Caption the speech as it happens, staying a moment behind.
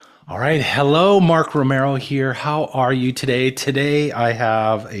All right. Hello, Mark Romero here. How are you today? Today, I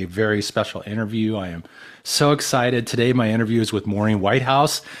have a very special interview. I am so excited. Today, my interview is with Maureen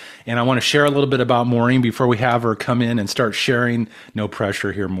Whitehouse, and I want to share a little bit about Maureen before we have her come in and start sharing. No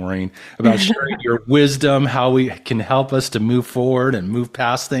pressure here, Maureen, about sharing your wisdom, how we can help us to move forward and move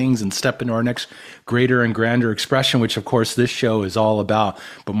past things and step into our next greater and grander expression, which, of course, this show is all about.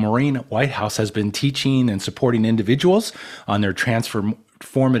 But Maureen Whitehouse has been teaching and supporting individuals on their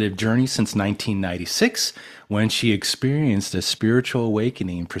transformative journey since 1996 when she experienced a spiritual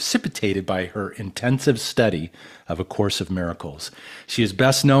awakening precipitated by her intensive study of A Course of Miracles. She is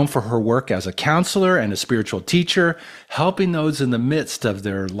best known for her work as a counselor and a spiritual teacher, helping those in the midst of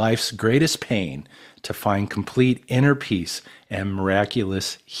their life's greatest pain to find complete inner peace and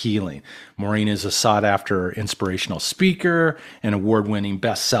miraculous healing. Maureen is a sought-after inspirational speaker, an award-winning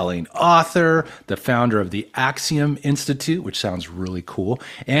best-selling author, the founder of the Axiom Institute, which sounds really cool,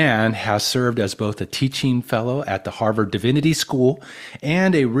 and has served as both a teaching fellow at the Harvard Divinity School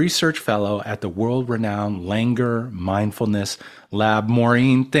and a research fellow at the world-renowned Langer Mindfulness Lab.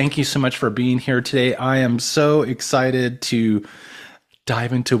 Maureen, thank you so much for being here today. I am so excited to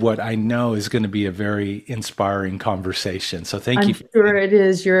dive into what I know is going to be a very inspiring conversation. So thank I'm you. sure it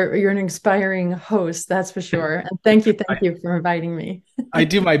is. You're an inspiring host, that's for sure. And thank I, you for inviting me. I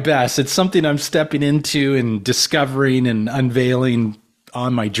do my best. It's something I'm stepping into and discovering and unveiling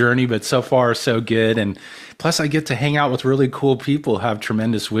on my journey, but so far so good. And plus I get to hang out with really cool people who have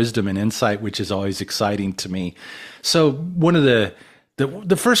tremendous wisdom and insight, which is always exciting to me. So one of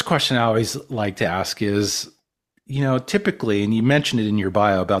the first question I always like to ask is, typically, and you mentioned it in your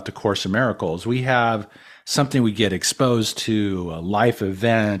bio about the Course of Miracles, we have something we get exposed to, a life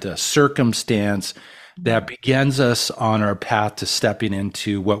event, a circumstance that begins us on our path to stepping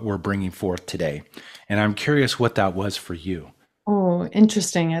into what we're bringing forth today. And I'm curious what that was for you. Oh,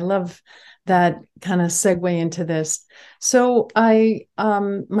 interesting. I love that kind of segue into this. So my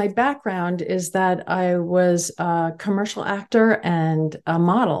background is that I was a commercial actor and a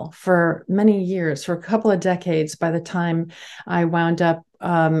model for many years, for a couple of decades, by the time I wound up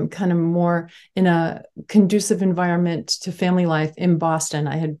kind of more in a conducive environment to family life in Boston.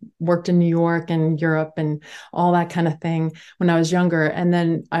 I had worked in New York and Europe and all that kind of thing when I was younger. And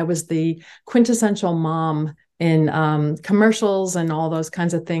then I was the quintessential mom in commercials and all those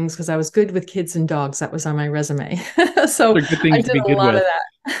kinds of things because I was good with kids and dogs. That was on my resume. So They're good I things to did be a good lot of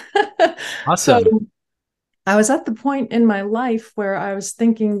with. that. So Awesome. I was at the point in my life where I was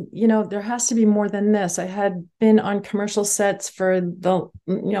thinking, there has to be more than this. I had been on commercial sets for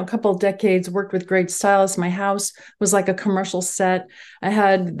a couple of decades, worked with great stylists. My house was like a commercial set. I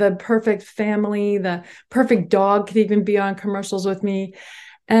had the perfect family, the perfect dog could even be on commercials with me.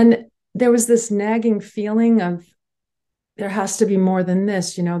 And there was this nagging feeling of there has to be more than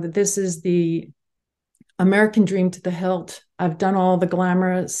this, that this is the American dream to the hilt. I've done all the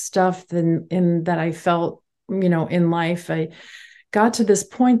glamorous stuff in that I felt, in life. I got to this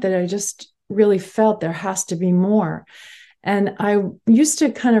point that I just really felt there has to be more. And I used to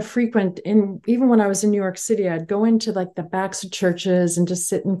kind of frequent even when I was in New York City, I'd go into like the backs of churches and just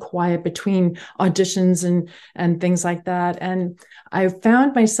sit in quiet between auditions and things like that. And I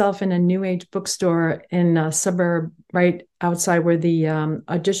found myself in a new age bookstore in a suburb right outside where the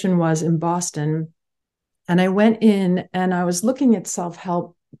audition was in Boston. And I went in and I was looking at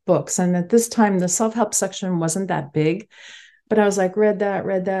self-help books. And at this time, the self-help section wasn't that big. But I was like, read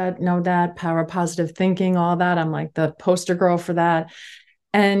that, know that, power of positive thinking, all that. I'm like the poster girl for that.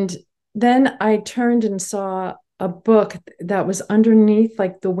 And then I turned and saw a book that was underneath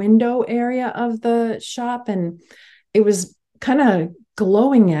like the window area of the shop. And it was kind of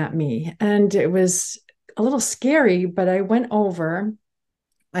glowing at me. And it was a little scary, but I went over,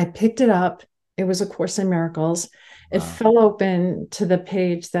 I picked it up. It was A Course in Miracles. It Wow. fell open to the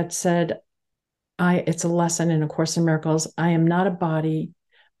page that said, it's a lesson in A Course in Miracles. I am not a body.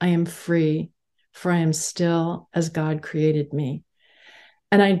 I am free, for I am still as God created me.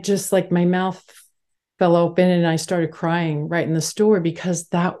 And I just like my mouth fell open and I started crying right in the store because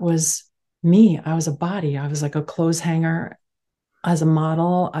that was me. I was a body. I was like a clothes hanger as a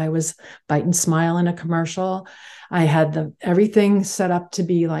model. I was Bite and Smile in a commercial. I had everything set up to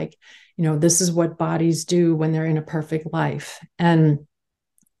be like, this is what bodies do when they're in a perfect life. And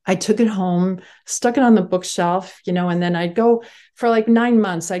I took it home, stuck it on the bookshelf, and then I'd go for like 9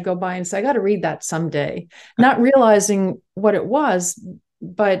 months. I'd go by and say, I got to read that someday, not realizing what it was.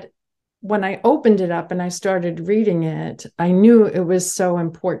 But when I opened it up and I started reading it, I knew it was so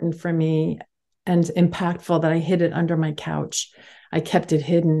important for me and impactful that I hid it under my couch. I kept it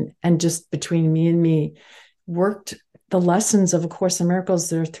hidden and just between me and me worked the lessons of A Course in Miracles,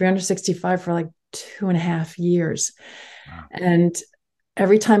 they're 365 for like 2.5 years. Wow. And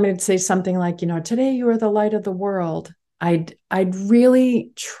every time I'd say something like, today you are the light of the world, I'd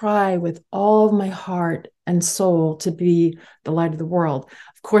really try with all of my heart and soul to be the light of the world.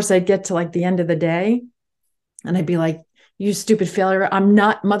 Of course, I'd get to like the end of the day and I'd be like, you stupid failure, I'm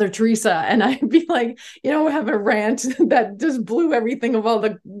not Mother Teresa. And I'd be like, have a rant that just blew everything of all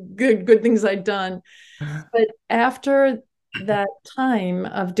the good things I'd done. But after that time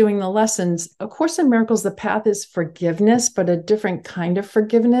of doing the lessons, A Course in Miracles, the path is forgiveness, but a different kind of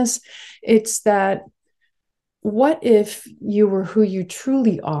forgiveness. It's that, what if you were who you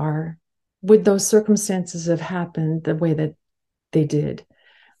truly are? Would those circumstances have happened the way that they did?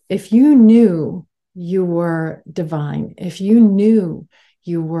 If you knew you were divine, if you knew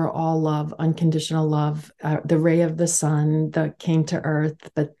you were all love, unconditional love, the ray of the sun that came to earth,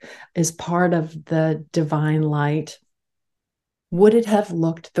 but is part of the divine light, would it have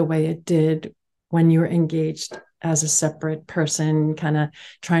looked the way it did when you were engaged as a separate person, kind of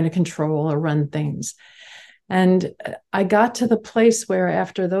trying to control or run things? And I got to the place where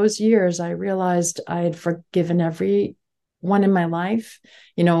after those years, I realized I had forgiven everyone in my life,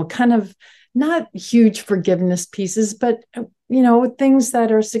 kind of not huge forgiveness pieces, but, things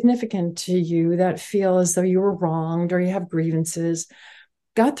that are significant to you that feel as though you were wronged or you have grievances.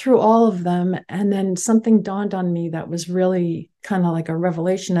 Got through all of them. And then something dawned on me that was really kind of like a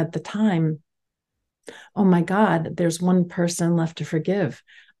revelation at the time. Oh my God, there's one person left to forgive.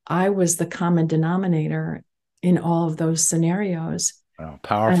 I was the common denominator in all of those scenarios. Wow, And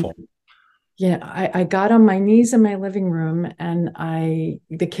powerful. yeah, I got on my knees in my living room, and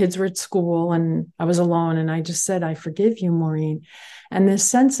the kids were at school and I was alone, and I just said, I forgive you, Maureen. And this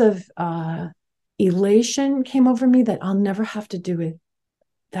sense of elation came over me that I'll never have to do it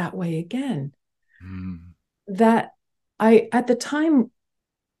that way again. Mm. That at the time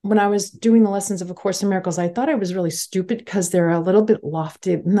when I was doing the lessons of A Course in Miracles, I thought I was really stupid because they're a little bit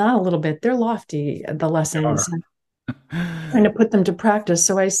lofty, not a little bit, they're lofty, the lessons, Sure. trying to put them to practice.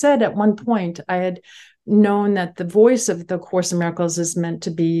 So I said at one point, I had known that the voice of the Course in Miracles is meant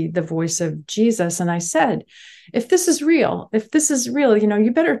to be the voice of Jesus. And I said, if this is real,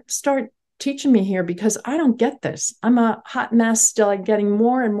 you better start teaching me here, because I don't get this. I'm a hot mess still. I'm getting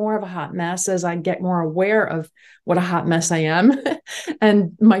more and more of a hot mess as I get more aware of what a hot mess I am.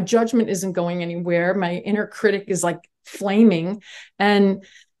 And my judgment isn't going anywhere. My inner critic is like flaming. And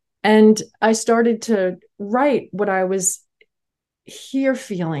I started to write what I was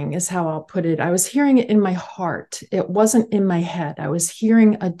feeling, is how I'll put it. I was hearing it in my heart. It wasn't in my head. I was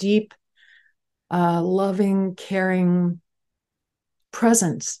hearing a deep, loving, caring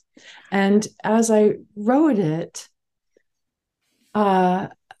presence. And as I wrote it, I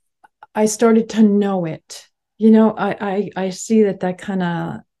started to know it. I see that kind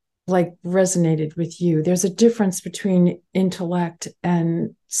of like resonated with you. There's a difference between intellect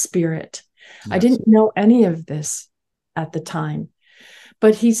and spirit. I Yes. didn't know any of this at the time,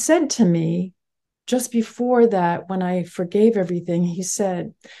 but he said to me just before that, when I forgave everything, he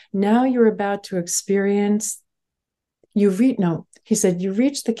said, now you're about to experience, he said, you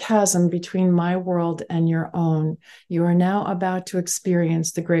reach the chasm between my world and your own. You are now about to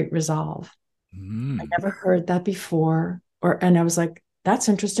experience the great resolve. I Mm. never heard that before. And I was like, that's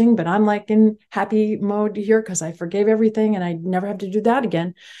interesting, but I'm like in happy mode here because I forgave everything and I never have to do that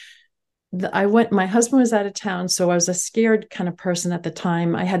again. My husband was out of town, so I was a scared kind of person at the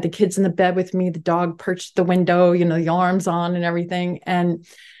time. I had the kids in the bed with me, the dog perched the window, the alarms on and everything. And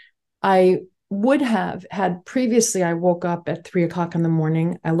I would have had previously, I woke up at 3 o'clock in the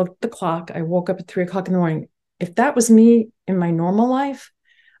morning. I looked at the clock. I woke up at 3 o'clock in the morning. If that was me in my normal life,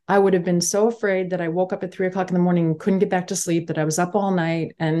 I would have been so afraid that I woke up at 3 o'clock in the morning and couldn't get back to sleep, that I was up all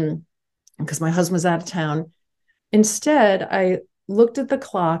night, and because my husband was out of town. Instead, I looked at the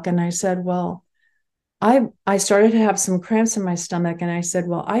clock and I said, well, I started to have some cramps in my stomach, and I said,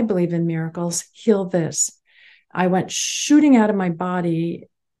 well, I believe in miracles. Heal this. I went shooting out of my body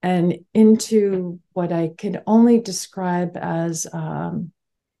and into what I could only describe as a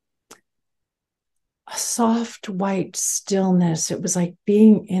soft white stillness. It was like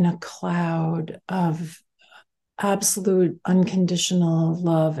being in a cloud of absolute unconditional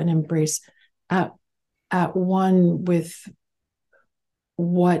love and embrace, at one with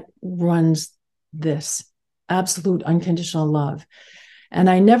what runs this absolute unconditional love. And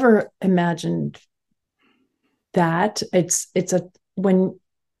I never imagined that. It's a when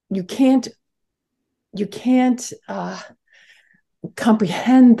you can't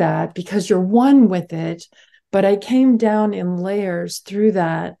comprehend that because you're one with it. But I came down in layers through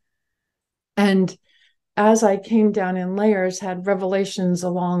that, and as I came down in layers, had revelations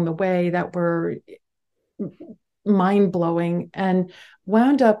along the way that were mind blowing, and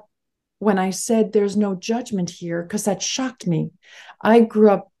wound up when I said there's no judgment here, because that shocked me. I grew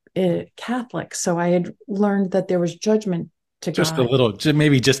up Catholic, so I had learned that there was judgment to Just a God, little,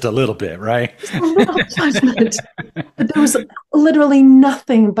 maybe just a little bit, right? just a little judgment. But there was literally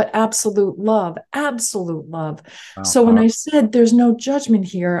nothing but absolute love, absolute love. Wow, So when I powerful. said there's no judgment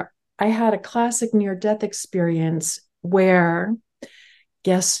here, I had a classic near death experience where,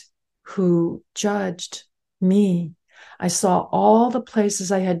 guess who judged me? I saw all the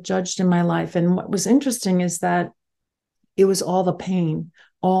places I had judged in my life. And what was interesting is that it was all the pain,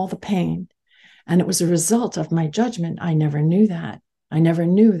 all the pain. And it was a result of my judgment. I never knew that. I never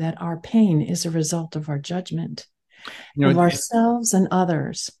knew that our pain is a result of our judgment You of know, ourselves and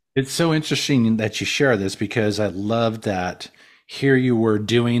others. it's so interesting that you share this because I love that here you were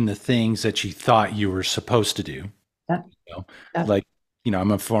doing the things that you thought you were supposed to do. Yep, You know, yep. like,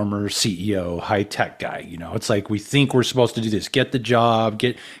 I'm a former CEO, high tech guy. It's like we think we're supposed to do this: get the job,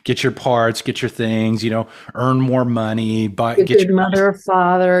 get your parts, get your things. Earn more money, buy, Be a get good your, mother or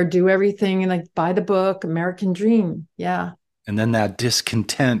father, do everything and like buy the book, American Dream. Yeah. and then that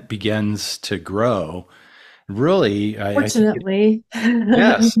discontent begins to grow. Really, I think Fortunately,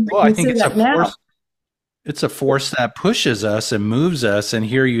 yes. I Well, I can think say it's a that now. force. It's a force that pushes us and moves us. And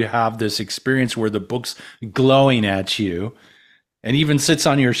here you have this experience where the book's glowing at you and even sits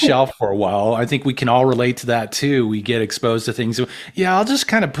on your shelf for a while. I think we can all relate to that too. We get exposed to things. Yeah, I'll just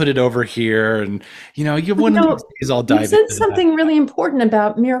kind of put it over here. And, one of these days I'll You dive said into that. something really important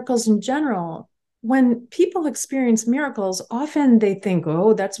about miracles in general. When people experience miracles, often they think,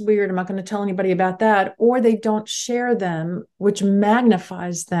 oh, that's weird. I'm not going to tell anybody about that. Or they don't share them, which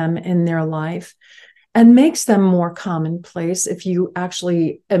magnifies them in their life and makes them more commonplace if you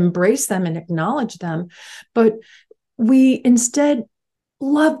actually embrace them and acknowledge them. But we instead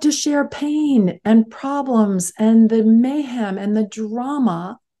love to share pain and problems and the mayhem and the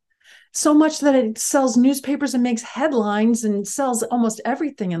drama so much that it sells newspapers and makes headlines and sells almost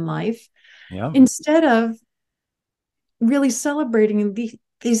everything in life, Yeah. instead of really celebrating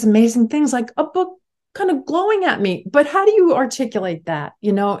these amazing things like a book kind of glowing at me. But how do you articulate that,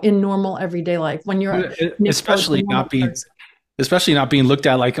 in normal everyday life when you're, Nick quotes, a Especially normal not being person? especially not being looked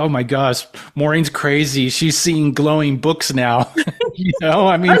at like, oh my gosh, Maureen's crazy. She's seeing glowing books now.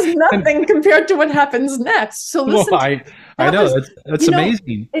 I mean, Does and, nothing compared to what happens next. So well, listen to I that. know Was, that's you know,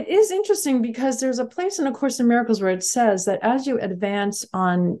 amazing. it is interesting because there's a place in A Course in Miracles where it says that as you advance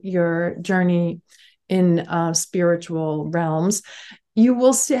on your journey in spiritual realms, you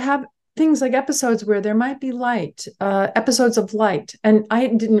will have things like episodes where there might be light, episodes of light. And I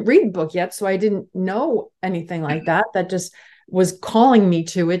didn't read the book yet, so I didn't know anything like that. That just was calling me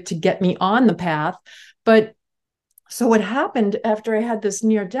to it to get me on the path. But so what happened after I had this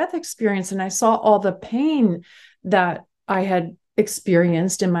near death experience and I saw all the pain that I had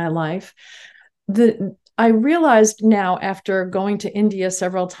experienced in my life, I realized now, after going to India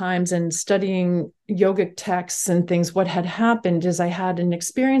several times and studying yogic texts and things, what had happened is I had an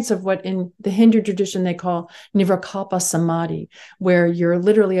experience of what in the Hindu tradition they call nirvikalpa samadhi, where you're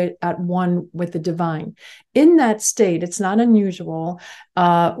literally at one with the divine. In that state, it's not unusual.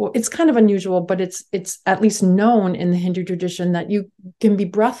 Well, it's kind of unusual, but it's at least known in the Hindu tradition that you can be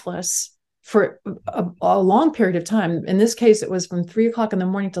breathless for a long period of time. In this case, it was from 3 o'clock in the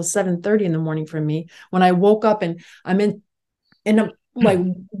morning till 7:30 in the morning for me. When I woke up and I'm in a like,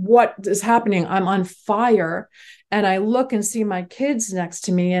 what is happening? I'm on fire. And I look and see my kids next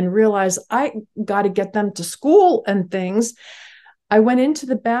to me and realize I got to get them to school and things. I went into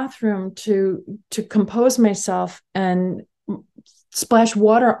the bathroom to compose myself and splash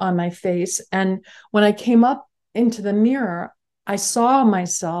water on my face. And when I came up into the mirror, I saw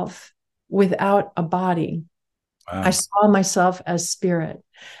myself without a body. I Wow. saw myself as spirit.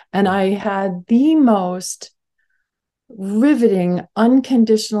 And I had the most riveting,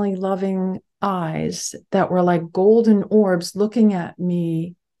 unconditionally loving eyes that were like golden orbs looking at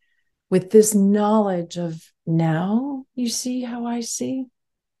me with this knowledge of, now you see how I see.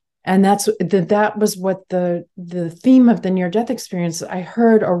 And that was what the theme of the near death experience. I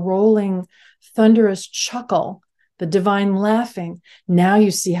heard a rolling thunderous chuckle, the divine laughing. Now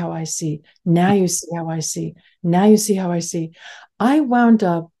you see how I see. Now you see how I see. Now you see how I see. I wound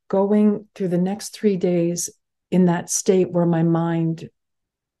up going through the next 3 days in that state where my mind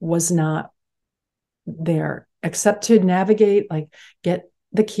was not there, except to navigate, like get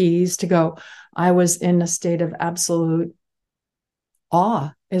the keys to go. I was in a state of absolute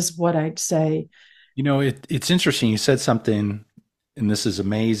awe, is what I'd say. It's interesting. You said something, and this is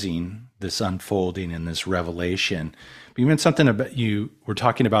amazing this unfolding and this revelation. But you meant something about you were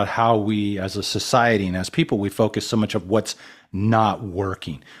talking about how we as a society and as people, we focus so much of what's not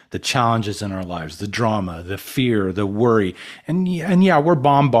working, the challenges in our lives, the drama, the fear, the worry. And yeah, we're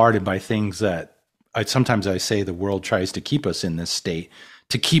bombarded by things that sometimes I say the world tries to keep us in this state,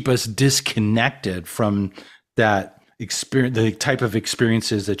 to keep us disconnected from that experience, the type of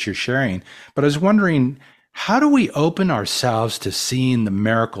experiences that you're sharing. But I was wondering, how do we open ourselves to seeing the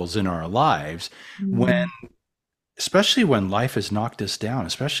miracles in our lives when, Mm. especially when life has knocked us down,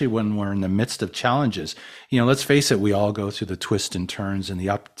 especially when we're in the midst of challenges? Let's face it, we all go through the twists and turns and the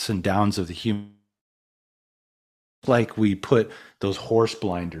ups and downs of the human, like we put those horse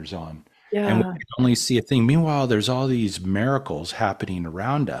blinders on and we Yeah. can only see a thing. Meanwhile, there's all these miracles happening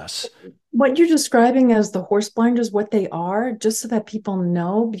around us. What you're describing as the horse blinders, what they are, just so that people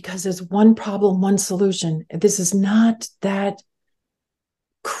know, because there's one problem, one solution. This is not that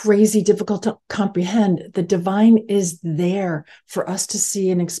crazy difficult to comprehend. The divine is there for us to see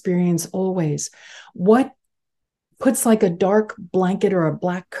and experience always. What puts like a dark blanket or a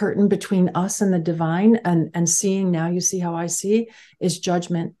black curtain between us and the divine and seeing, now you see how I see, is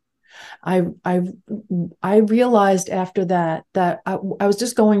judgment. I realized after that I was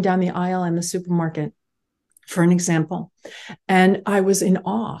just going down the aisle in the supermarket, for an example, and I was in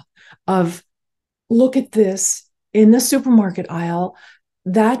awe of, look at this in the supermarket aisle.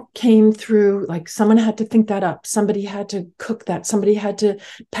 That came through, like someone had to think that up. Somebody had to cook that. Somebody had to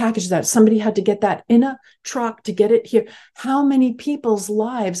package that. Somebody had to get that in a truck to get it here. How many people's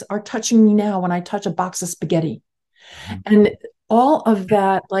lives are touching me now when I touch a box of spaghetti? Mhm. And all of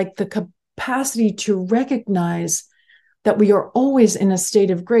that, like the capacity to recognize that we are always in a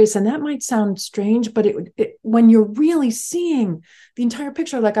state of grace. And that might sound strange, but when you're really seeing the entire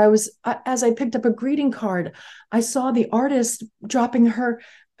picture, like as I picked up a greeting card, I saw the artist dropping her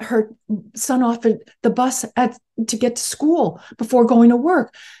son off at the bus to get to school before going to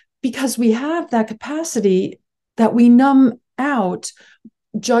work, because we have that capacity that we numb out.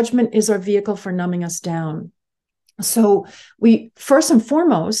 Judgment is our vehicle for numbing us down. So we first and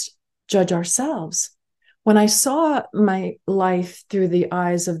foremost judge ourselves. When I saw my life through the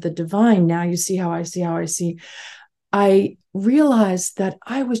eyes of the divine, now you see how I see how I see, I realized that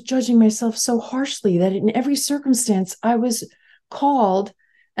I was judging myself so harshly that in every circumstance I was called,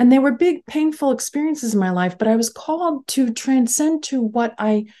 and there were big painful experiences in my life, but I was called to transcend to what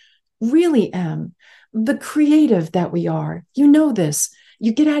I really am, the creative that we are. You know this.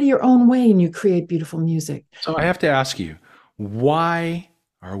 You get out of your own way and you create beautiful music. So I have to ask you, why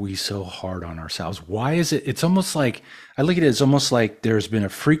are we so hard on ourselves? Why is it? It's almost like I look at it as almost like there's been a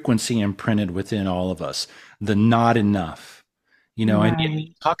frequency imprinted within all of us, the not enough, and you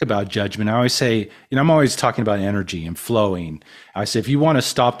Right. talk about judgment. I always say, I'm always talking about energy and flowing. I say, if you want to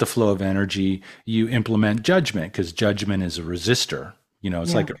stop the flow of energy, you implement judgment, because judgment is a resistor.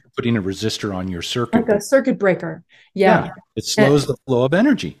 It's Yeah. like putting a resistor on your circuit Like a board. circuit breaker. Yeah, Yeah. it And slows the flow of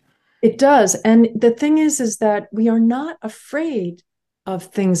energy. it does. And the thing is that we are not afraid of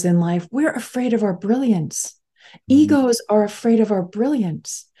things in life. We're afraid of our brilliance. Mm. Egos are afraid of our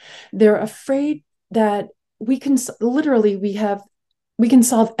brilliance. They're afraid that we can literally, we can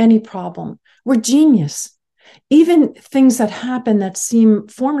solve any problem. We're genius. Even things that happen that seem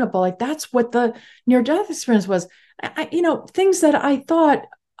formidable, like that's what the near death experience was. Things that I thought,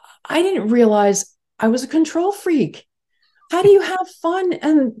 I didn't realize I was a control freak. How do you have fun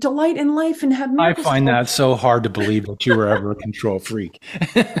and delight in life and have I miracles? find that so hard to believe that you were ever a control freak.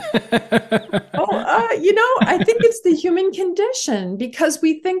 I think it's the human condition, because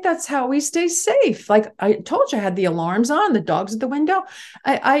we think that's how we stay safe. Like I told you, I had the alarms on, the dogs at the window.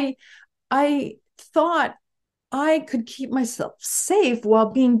 I I thought I could keep myself safe while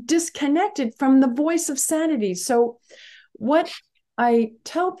being disconnected from the voice of sanity. So what I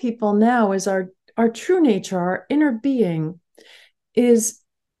tell people now is our true nature, our inner being, is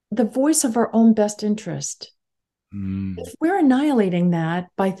the voice of our own best interest. Mm. If we're annihilating that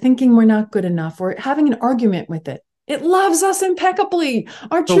by thinking we're not good enough or having an argument with it, it loves us impeccably.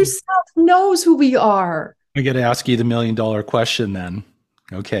 Our true So self knows who we are. I got to ask you the $1 million question then.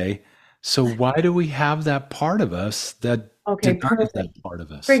 Okay. So why do we have that part of us that Okay, denies perfect. that part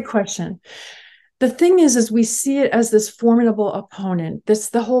of us? Great question. The thing is we see it as this formidable opponent.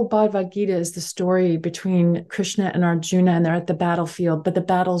 The whole Bhagavad Gita is the story between Krishna and Arjuna, and they're at the battlefield, but the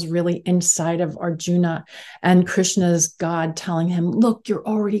battle's really inside of Arjuna, and Krishna's God telling him, look, you're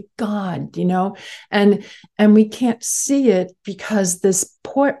already God, and we can't see it because this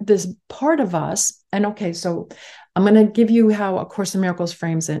part of us. And okay, so I'm going to give you how A Course in Miracles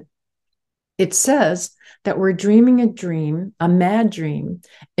frames it. It says that we're dreaming a dream, a mad dream,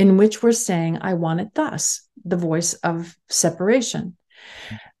 in which we're saying, I want it thus, the voice of separation.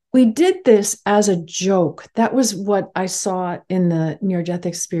 We did this as a joke. That was what I saw in the near death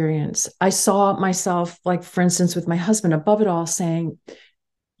experience. I saw myself, like, for instance, with my husband above it all saying,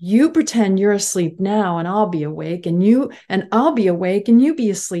 you pretend you're asleep now and I'll be awake, and I'll be awake and you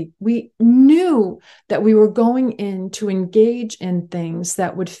be asleep. We knew that we were going in to engage in things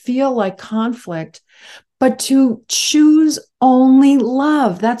that would feel like conflict, but to choose only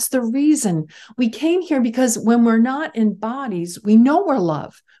love. That's the reason we came here, because when we're not in bodies, we know we're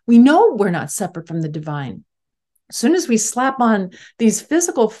love. We know we're not separate from the divine. As soon as we slap on these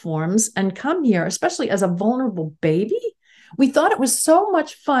physical forms and come here, especially as a vulnerable baby, we thought it was so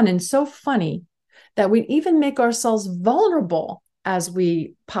much fun and so funny that we'd even make ourselves vulnerable as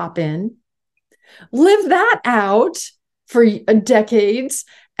we pop in, live that out for decades,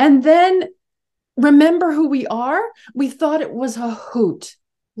 and then remember who we are. We thought it was a hoot.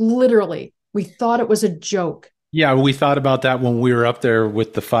 Literally, we thought it was a joke. Yeah, we thought about that when we were up there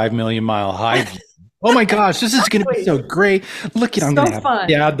with the 5 million mile high. Oh my gosh, this is going to be so great. Look at, I'm going So to have a fun.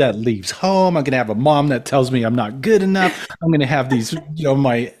 dad that leaves home. I'm going to have a mom that tells me I'm not good enough. I'm going to have these,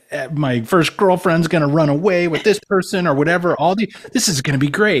 my first girlfriend's going to run away with this person or whatever. This is going to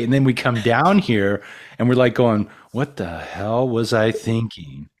be great. And then we come down here and we're like going, what the hell was I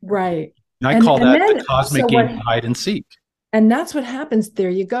thinking? Right. And I And call and that the then also cosmic game of hide and seek. that's what happens.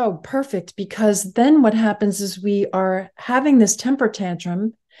 There you go. Perfect. Because then what happens is we are having this temper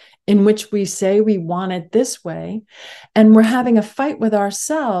tantrum in which we say we want it this way, and we're having a fight with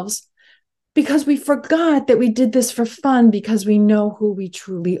ourselves because we forgot that we did this for fun, because we know who we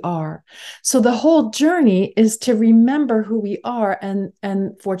truly are. So the whole journey is to remember who we are,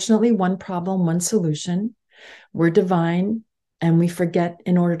 and fortunately, one problem, one solution. We're divine, and we forget,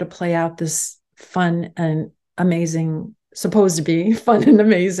 in order to play out this fun and amazing, supposed to be fun and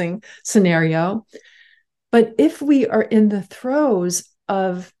amazing scenario. But if we are in the throes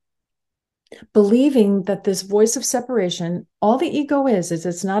of believing that this voice of separation, all the ego is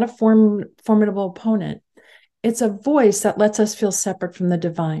it's not a formidable opponent. It's a voice that lets us feel separate from the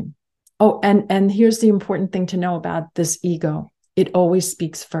divine. Oh, and here's the important thing to know about this ego. It always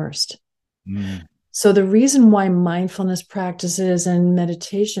speaks first. Mm. So the reason why mindfulness practices and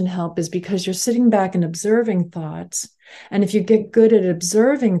meditation help is because you're sitting back and observing thoughts. And if you get good at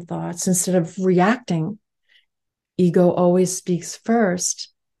observing thoughts instead of reacting, ego always speaks first.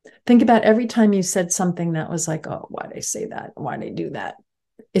 Think about every time you said something that was like, oh, why'd I say that? Why'd I do that?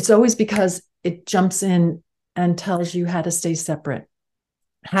 It's always because it jumps in and tells you how to stay separate,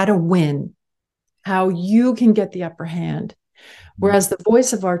 how to win, how you can get the upper hand. Whereas the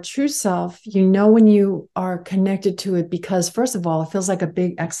voice of our true self, you know, when you are connected to it, because first of all, it feels like a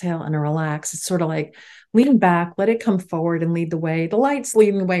big exhale and a relax. It's sort of like lean back, let it come forward and lead the way. The light's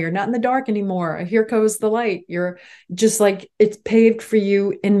leading the way. You're not in the dark anymore. Here goes the light. You're just like, it's paved for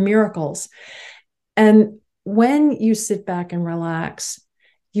you in miracles. And when you sit back and relax,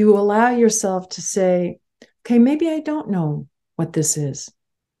 you allow yourself to say, okay, maybe I don't know what this is,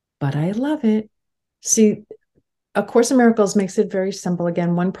 but I love it. See, A Course in Miracles makes it very simple.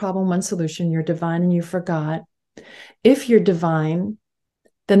 Again, one problem, one solution. You're divine and you forgot. If you're divine,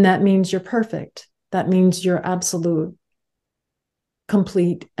 then that means you're perfect. That means you're absolute,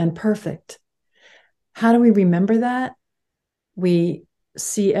 complete, and perfect. How do we remember that? We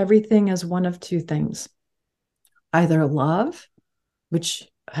see everything as one of two things: either love, which,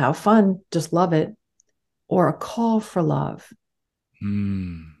 how fun, just love it, or a call for love.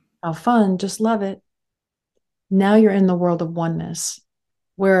 Mm. How fun, just love it. Now you're in the world of oneness,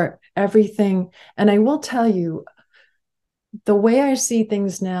 where everything, and I will tell you, the way I see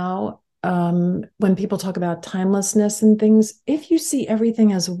things now, when people talk about timelessness and things, if you see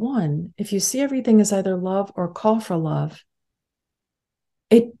everything as one, if you see everything as either love or call for love,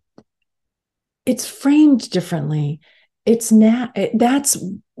 it it's framed differently. It's now, that's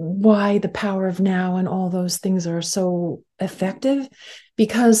why the power of now and all those things are so effective.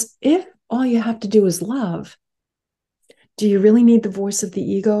 Because if all you have to do is love, do you really need the voice of the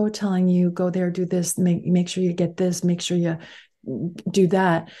ego telling you, go there, do this, make sure you get this, make sure you do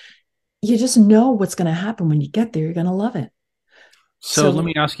that? You just know what's going to happen when you get there. You're going to love it. So let So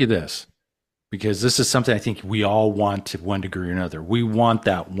me ask you this, because this is something I think we all want to one degree or another. We want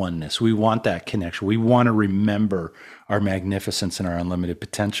that oneness. We want that connection. We want to remember our magnificence and our unlimited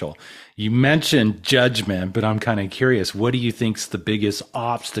potential. You mentioned judgment, but I'm kind of curious. What do you think's the biggest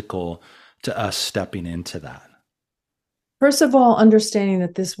obstacle to us stepping into that? first of all, understanding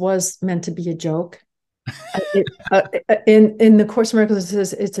that this was meant to be a joke. In the Course in Miracles, it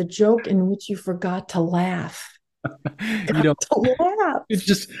says it's a joke in which you forgot to laugh. You know, To laugh. it's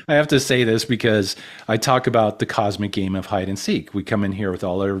just, I have to say this because I talk about the cosmic game of hide and seek. We come in here with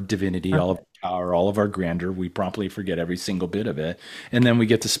all our divinity, all of our power, all of our grandeur. We promptly forget every single bit of it. And then we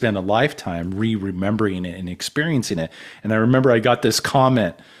get to spend a lifetime remembering it and experiencing it. And I remember I got this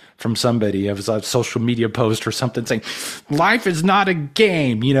comment from somebody. It was a social media post or something saying, life is not a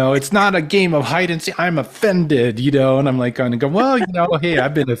game, it's not a game of hide and seek. I'm offended, and I'm like, going to go, well, hey,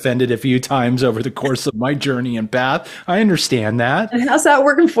 I've been offended a few times over the course of my journey and path. I understand that. And how's that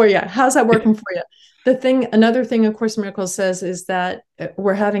working for you? How's that working for you? Another thing A Course in Miracles says is that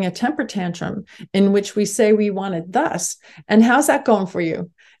we're having a temper tantrum in which we say we want it thus. And how's that going for you?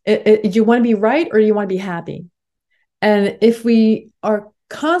 Do you want to be right or do you want to be happy? And if we are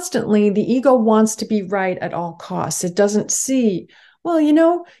constantly, the ego wants to be right at all costs. It doesn't see,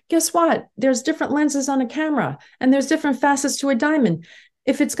 well, guess what? There's different lenses on a camera and there's different facets to a diamond.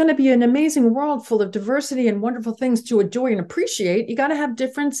 If it's going to be an amazing world full of diversity and wonderful things to enjoy and appreciate, you got to have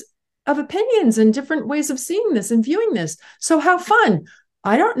difference of opinions and different ways of seeing this and viewing this. So have fun.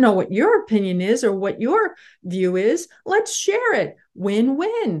 I don't know what your opinion is or what your view is. Let's share it.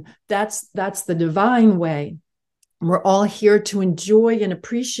 Win-win. That's the divine way. We're all here to enjoy and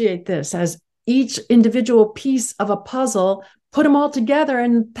appreciate this as each individual piece of a puzzle, put them all together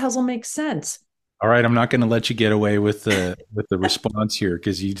and the puzzle makes sense. All right, I'm not going to let you get away with the response here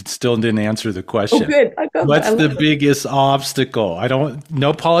because you still didn't answer the question. Oh, good. What's the biggest obstacle?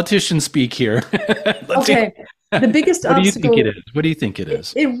 No politician speak here. Okay. The biggest what obstacle. Do you think it is? What do you think it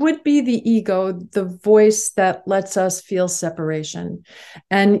is? It would be the ego, the voice that lets us feel separation.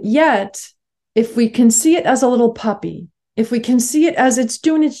 And yet, if we can see it as a little puppy, if we can see it as it's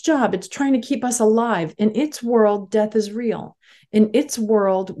doing its job, it's trying to keep us alive. In its world, death is real. In its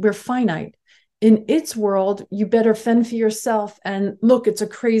world, we're finite. In its world, you better fend for yourself. And look, it's a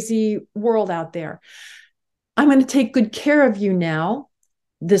crazy world out there. I'm going to take good care of you now,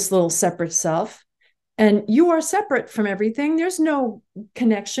 this little separate self. And you are separate from everything. There's no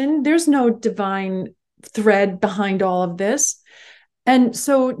connection. There's no divine thread behind all of this. And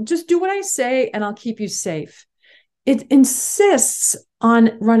so just do what I say and I'll keep you safe. It insists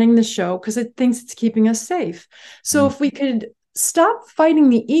on running the show because it thinks it's keeping us safe. So if we could stop fighting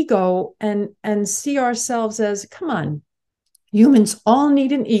the ego and see ourselves as, come on, humans all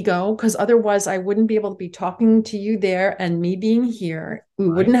need an ego because otherwise I wouldn't be able to be talking to you there and me being here. We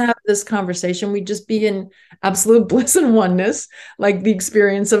wouldn't have this conversation. We'd just be in absolute bliss and oneness, like the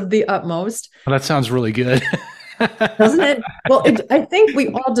experience of the utmost. Well, that sounds really good. Doesn't it? Well, I think we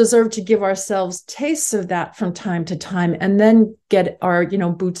all deserve to give ourselves tastes of that from time to time and then get our,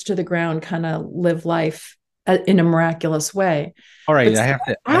 boots to the ground, kind of live life in a miraculous way. All right. I have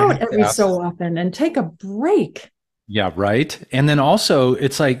to every so often and take a break. Yeah, right. And then also,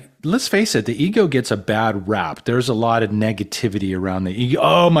 it's like, let's face it, the ego gets a bad rap. There's a lot of negativity around the ego.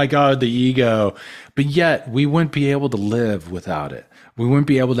 Oh my God, the ego. But yet, we wouldn't be able to live without it. We wouldn't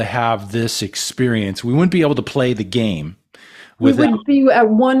be able to have this experience. We wouldn't be able to play the game. We would be at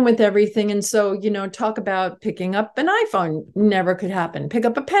one with everything. And so, talk about picking up an iPhone, never could happen. Pick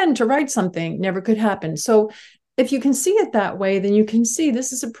up a pen to write something, never could happen. So if you can see it that way, then you can see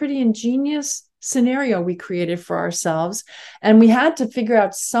this is a pretty ingenious scenario we created for ourselves. And we had to figure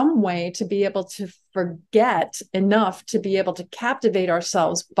out some way to be able to forget enough to be able to captivate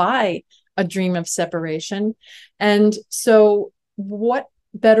ourselves by a dream of separation. And so what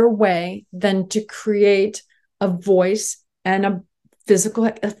better way than to create a voice and a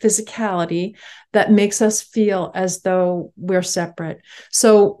physicality that makes us feel as though we're separate.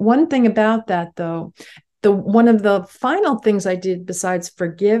 So one thing about that, though, one of the final things I did besides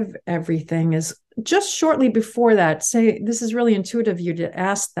forgive everything is just shortly before that, say, this is really intuitive of you to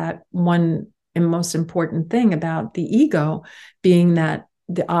ask that one and most important thing about the ego being that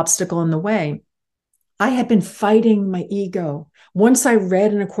the obstacle in the way. I had been fighting my ego. Once I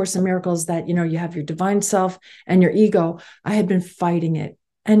read in A Course in Miracles that, you have your divine self and your ego, I had been fighting it.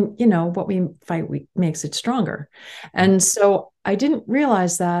 And, what we fight makes it stronger. And so I didn't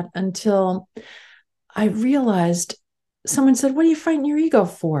realize that until I realized someone said, what are you fighting your ego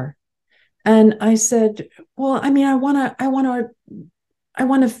for? And I said, well, I mean, I want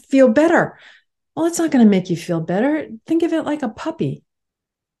to feel better. Well, it's not going to make you feel better. Think of it like a puppy.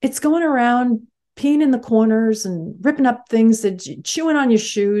 It's going around peeing in the corners and ripping up things, that chewing on your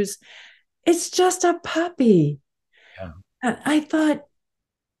shoes. It's just a puppy. Yeah. And I thought,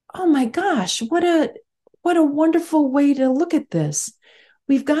 oh my gosh, what a wonderful way to look at this.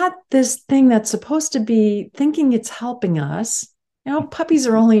 We've got this thing that's supposed to be thinking it's helping us. Puppies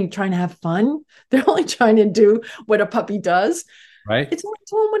are only trying to have fun. They're only trying to do what a puppy does. Right? It's only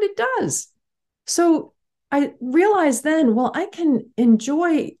doing what it does. So I realized then, well, I can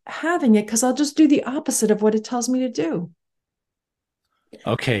enjoy having it because I'll just do the opposite of what it tells me to do.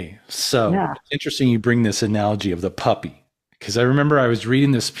 Okay, so Yeah. it's interesting you bring this analogy of the puppy because I remember I was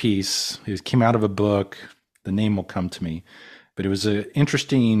reading this piece. It came out of a book. The name will come to me, but it was an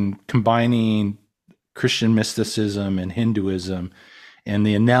interesting combining Christian mysticism and Hinduism. And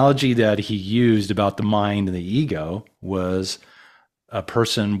the analogy that he used about the mind and the ego was a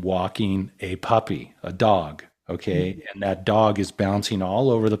person walking a puppy, a dog. Okay. And that dog is bouncing all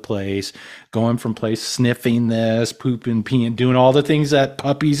over the place, going from place, sniffing this, pooping, peeing, doing all the things that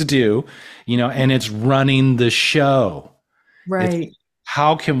puppies do, and it's running the show. It's Right.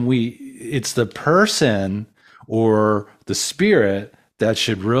 how can it's the person or the spirit that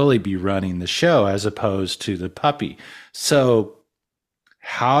should really be running the show as opposed to the puppy. So,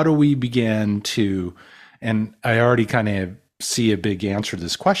 how do we begin to, and I already kind of see a big answer to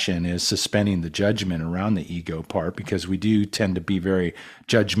this question is suspending the judgment around the ego part because we do tend to be very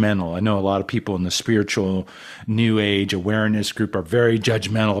judgmental. I know a lot of people in the spiritual new age awareness group are very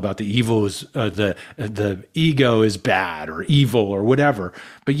judgmental about the evil is the ego is bad or evil or whatever.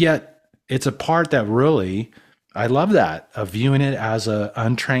 But yet it's a part that really I love that of viewing it as a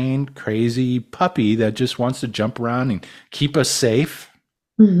untrained crazy puppy that just wants to jump around and keep us safe.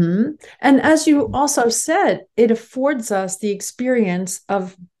 And as you also said, it affords us the experience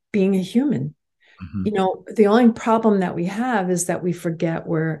of being a human. Mhm. The only problem that we have is that we forget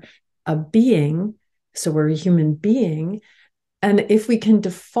we're a being. So we're a human being. And if we can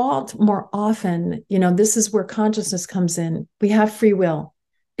default more often, this is where consciousness comes in. We have free will.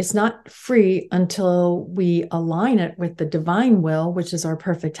 It's not free until we align it with the divine will, which is our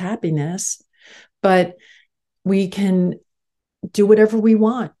perfect happiness. But we can do whatever we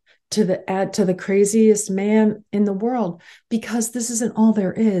want add to the craziest man in the world because this isn't all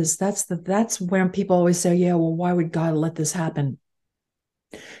there is. That's when people always say, yeah, well, why would God let this happen?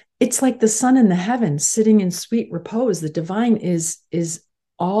 It's like the sun in the heavens sitting in sweet repose. The divine is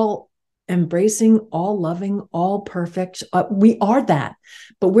all embracing, all loving, all perfect. We are that,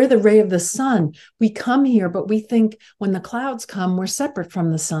 but we're the ray of the sun. We come here, but we think when the clouds come, we're separate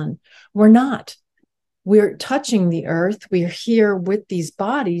from the sun. We're not. We're touching the earth. We're here with these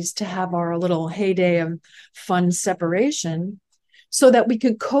bodies to have our little heyday of fun separation so that we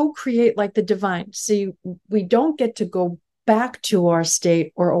could co-create like the divine. See, we don't get to go back to our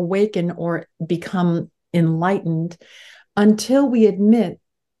state or awaken or become enlightened until we admit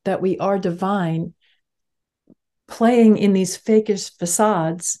that we are divine playing in these fakish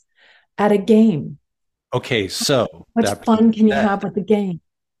facades at a game. Okay, so How much that being fun can you said, have with the game?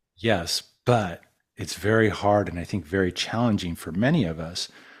 yes, but it's very hard and I think very challenging for many of us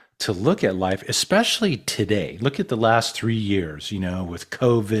to look at life, especially today. Look at the last 3 years, with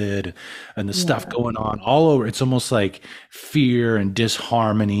COVID and the stuff Yeah. going on all over. It's almost like fear and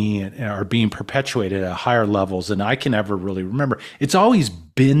disharmony are being perpetuated at higher levels than I can ever really remember. It's always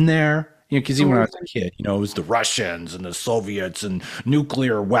been there. Because even when I was a kid, it was the Russians and the Soviets and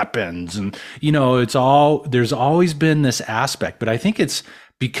nuclear weapons. And, there's always been this aspect. But I think it's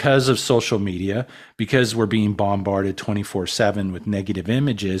because of social media, because we're being bombarded 24/7 with negative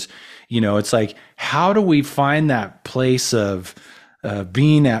images, it's like, how do we find that place of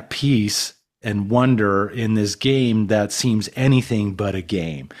being at peace and wonder in this game that seems anything but a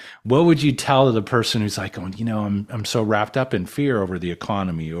game? What would you tell the person who's like, going, I'm so wrapped up in fear over the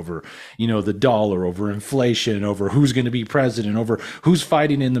economy, over, the dollar, over inflation, over who's going to be president, over who's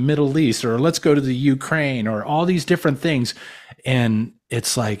fighting in the Middle East, or let's go to the Ukraine, or all these different things. And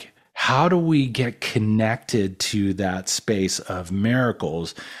it's like, how do we get connected to that space of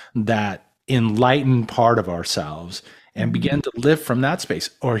miracles, that enlightened part of ourselves, and Mhm. begin to live from that space?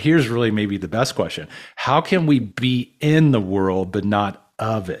 Or here's really maybe the best question: how can we be in the world but not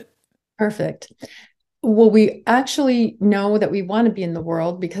of it? Perfect. Well, we actually know that we want to be in the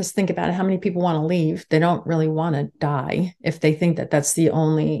world because think about it, how many people want to leave? They don't really want to die if they think that that's the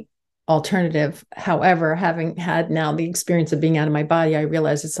only alternative. However, having had now the experience of being out of my body, I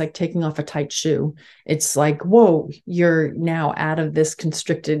realize it's like taking off a tight shoe. It's like, whoa, you're now out of this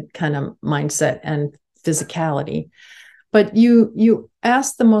constricted kind of mindset and physicality. But you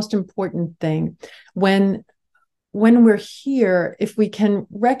asked the most important thing when we're here, if we can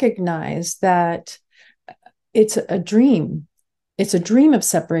recognize that it's a dream. It's a dream of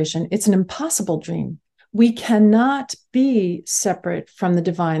separation. It's an impossible dream. We cannot be separate from the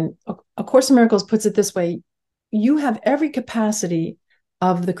divine. A Course in Miracles puts it this way: you have every capacity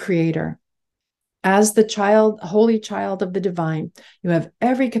of the creator. As the child, holy child of the divine, you have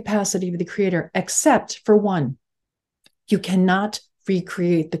every capacity of the creator, except for one. You cannot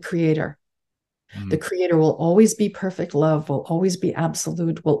recreate the creator. The creator will always be perfect love, will always be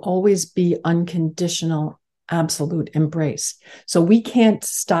absolute, will always be unconditional, absolute embrace. So we can't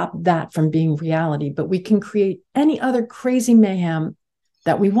stop that from being reality, but we can create any other crazy mayhem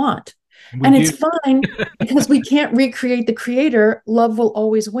that we want. And it's fine because we can't recreate the creator. Love will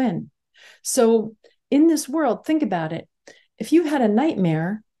always win. So in this world, think about it. If you had a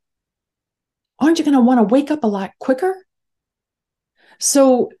nightmare, aren't you going to want to wake up a lot quicker?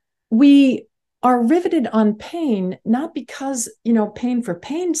 So we are riveted on pain, not because, pain for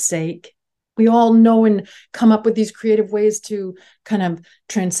pain's sake. We all know and come up with these creative ways to kind of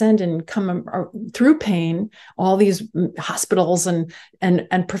transcend and come through pain, all these hospitals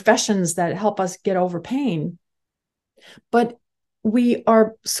and professions that help us get over pain. But we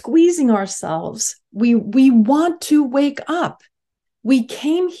are squeezing ourselves. We want to wake up. We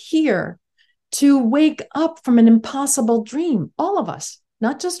came here to wake up from an impossible dream. All of us,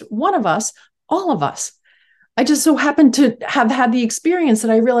 not just one of us, all of us. I just so happened to have had the experience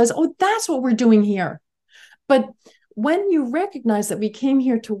that I realized, oh, that's what we're doing here. But when you recognize that we came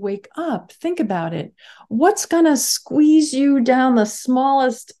here to wake up, think about it. What's going to squeeze you down the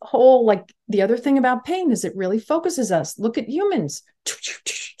smallest hole? Like the other thing about pain is it really focuses us. Look at humans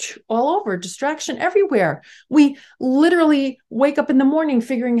all over, distraction everywhere. We literally wake up in the morning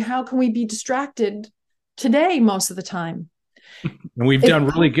figuring how can we be distracted today most of the time. And we've done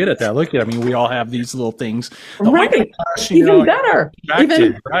really good at that. Look at, we all have these little things. Oh right. My gosh, even better.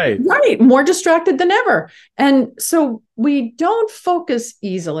 Right. More distracted than ever. And so we don't focus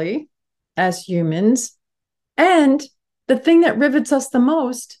easily as humans. And the thing that rivets us the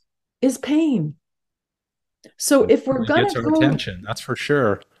most is pain. So if we're going to go attention, that's for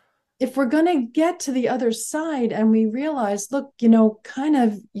sure. If we're going to get to the other side and we realize, look, kind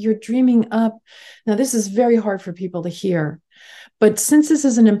of you're dreaming up. Now, this is very hard for people to hear. But since this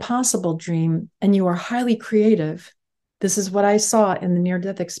is an impossible dream and you are highly creative, this is what I saw in the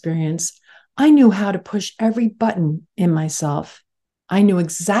near-death experience. I knew how to push every button in myself. I knew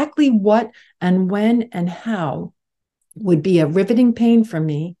exactly what and when and how would be a riveting pain for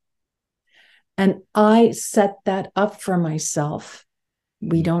me. And I set that up for myself.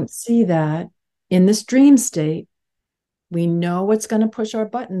 We don't see that in this dream state. We know what's going to push our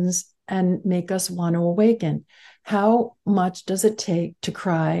buttons and make us want to awaken. How much does it take to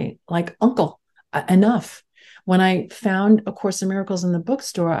cry like uncle? Enough. When I found A Course in Miracles in the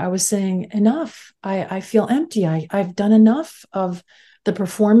bookstore, I was saying, enough. I feel empty. I've done enough of the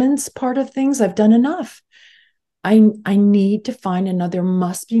performance part of things. I've done enough. I need to find another. There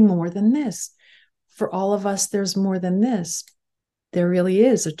must be more than this. For all of us, there's more than this. There really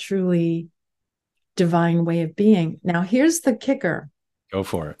is a truly divine way of being. Now, here's the kicker. Go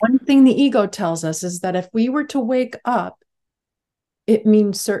for it. One thing the ego tells us is that if we were to wake up, it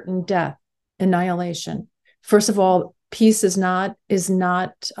means certain death, annihilation. First of all, peace is not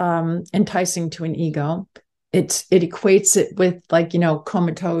enticing to an ego. It equates it with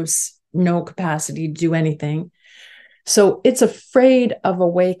comatose, no capacity to do anything. So it's afraid of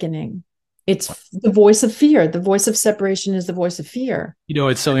awakening. It's the voice of fear. The voice of separation is the voice of fear.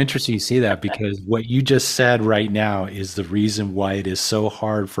 It's so interesting you say that, because what you just said right now is the reason why it is so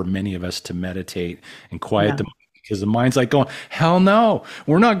hard for many of us to meditate and quiet the mind, because the mind's like going, hell no,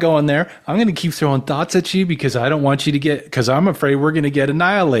 we're not going there. I'm going to keep throwing thoughts at you because I don't want you to because I'm afraid we're going to get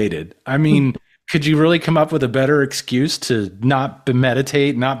annihilated. Could you really come up with a better excuse to not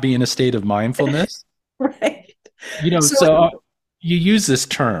meditate, not be in a state of mindfulness? Right. So you use this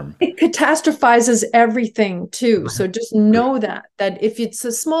term. It catastrophizes everything too. So just know that if it's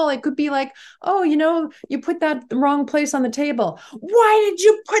a small, it could be like, oh, you put that the wrong place on the table. Why did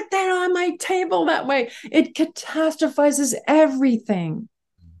you put that on my table that way? It catastrophizes everything.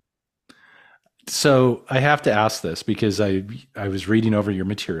 So I have to ask this because I was reading over your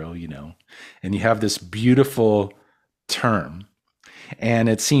material, and you have this beautiful term. And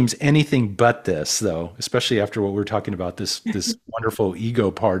it seems anything but this, though, especially after what we're talking about, this wonderful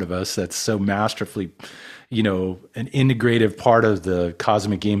ego part of us that's so masterfully, an integrative part of the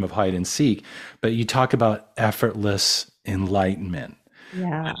cosmic game of hide and seek. But you talk about effortless enlightenment.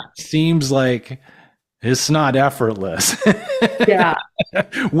 Yeah. It seems like it's not effortless. Yeah.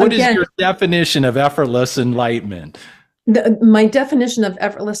 What is your definition of effortless enlightenment? My definition of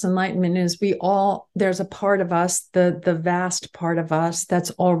effortless enlightenment is there's a part of us, the vast part of us that's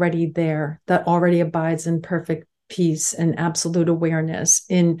already there, that already abides in perfect peace and absolute awareness,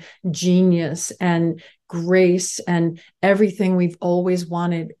 in genius and grace and everything we've always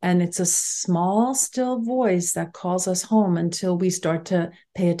wanted. And it's a small, still voice that calls us home until we start to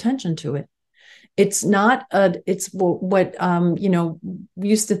pay attention to it. It's not it's what we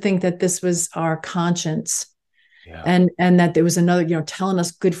used to think that this was our conscience, Yeah. and that there was another, telling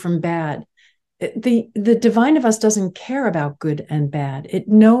us good from bad. The divine of us doesn't care about good and bad. It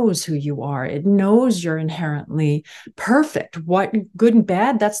knows who you are. It knows you're inherently perfect. What good and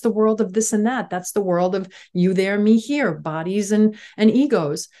bad, that's the world of this and that. That's the world of you there, me here, bodies and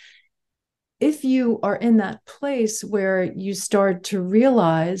egos. If you are in that place where you start to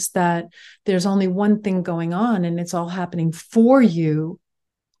realize that there's only one thing going on and it's all happening for you,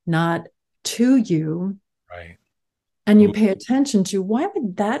 not to you, Right. and you Ooh, pay attention to, why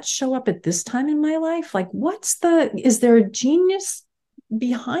would that show up at this time in my life? Like, is there a genius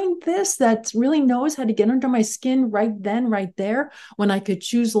behind this that really knows how to get under my skin right then, right there, when I could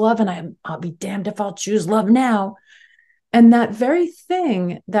choose love? And I'll be damned if I'll choose love now. And that very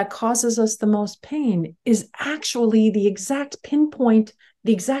thing that causes us the most pain is actually the exact pinpoint,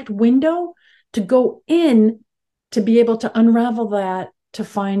 the exact window to go in, to be able to unravel that, to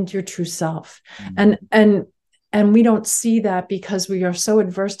find your true self. mm, And we don't see that because we are so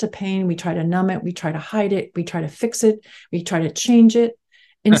adverse to pain. We try to numb it, we try to hide it, we try to fix it, we try to change it,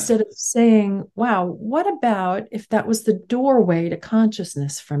 instead of saying, wow, what about if that was the doorway to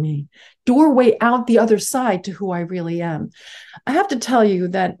consciousness for me, doorway out the other side to who I really am? I have to tell you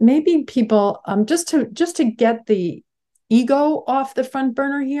that maybe people, just to get the ego off the front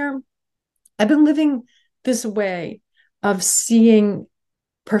burner here, I've been living this way of seeing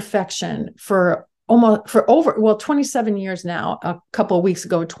perfection for over, well, 27 years now. A couple of weeks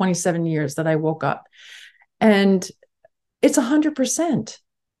ago, 27 years that I woke up, and it's 100%.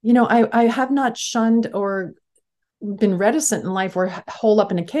 I have not shunned or been reticent in life or hole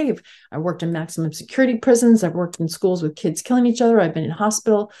up in a cave. I worked in maximum security prisons. I've worked in schools with kids killing each other. I've been in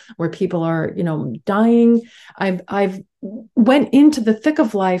hospital where people are, dying. I've went into the thick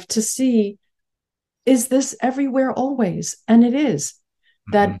of life to see, is this everywhere always? And it is.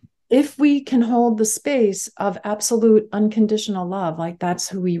 mhm. That if we can hold the space of absolute unconditional love, like that's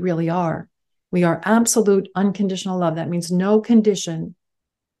who we really are. We are absolute unconditional love. That means no condition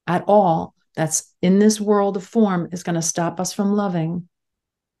at all that's in this world of form is going to stop us from loving.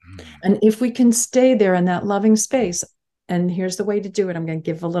 Mm. And if we can stay there in that loving space, and here's the way to do it. I'm going to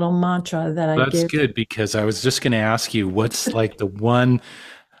give a little mantra that I That's give. good because I was just going to ask you what's like the one,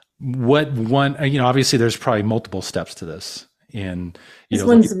 what one, obviously there's probably multiple steps to this. And, This like,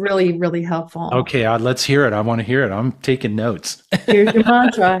 one's really, really helpful. okay, let's hear it. I want to hear it. I'm taking notes. Here's your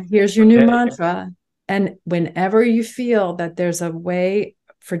mantra. Here's your new Okay. mantra. And whenever you feel that there's a way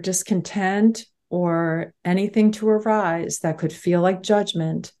for discontent or anything to arise that could feel like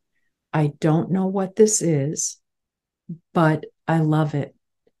judgment, I don't know what this is, but I love it.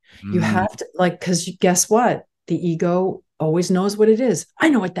 You Mm, have to, like, because guess what? The ego always knows what it is. I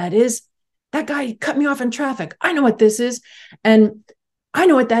know what that is. That guy cut me off in traffic. I know what this is. And I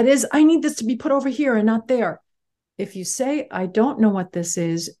know what that is. I need this to be put over here and not there. If you say, I don't know what this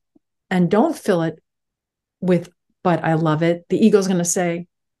is, and don't fill it with, but I love it, the ego's going to say,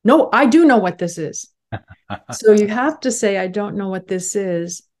 no, I do know what this is. So you have to say, I don't know what this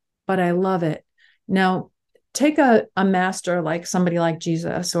is, but I love it. Now, take a master like somebody like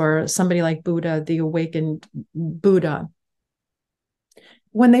Jesus or somebody like Buddha, the awakened Buddha.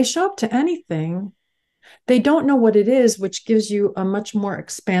 When they show up to anything, they don't know what it is, which gives you a much more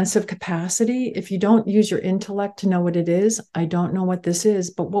expansive capacity. If you don't use your intellect to know what it is, I don't know what this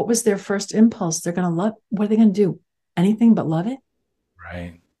is. But what was their first impulse? They're going to love. What are they going to do? Anything but love it?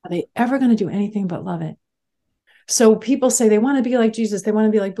 right. Are they ever going to do anything but love it? So people say they want to be like Jesus, they want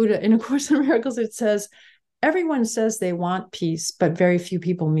to be like Buddha. In A Course in Miracles, it says, everyone says they want peace, but very few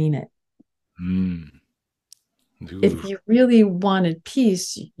people mean it. Mm. Ooh. If you really wanted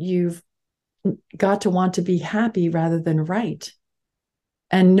peace, you've got to want to be happy rather than right.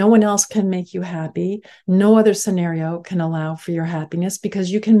 And no one else can make you happy. No other scenario can allow for your happiness,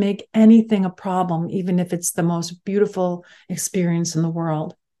 because you can make anything a problem, even if it's the most beautiful experience in the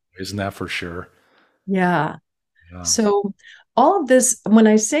world. Isn't that for sure? Yeah. Yeah. So, all of this, when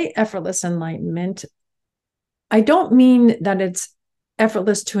I say effortless enlightenment, I don't mean that it's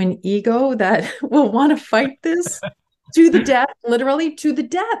effortless to an ego that will want to fight this to the death, literally to the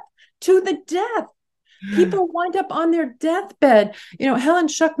death, to the death. People wind up on their deathbed. Helen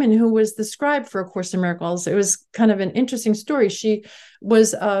Schuckman, who was the scribe for A Course in Miracles, it was kind of an interesting story. She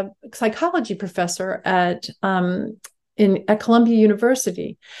was a psychology professor at at Columbia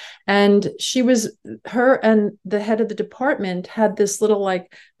University. And her and the head of the department had this little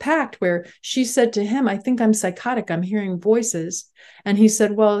like pact where she said to him, I think I'm psychotic. I'm hearing voices. And he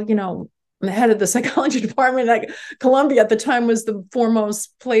said, well, the head of the psychology department at Columbia at the time was the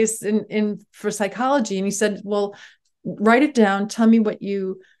foremost place in for psychology. And he said, well, write it down. Tell me what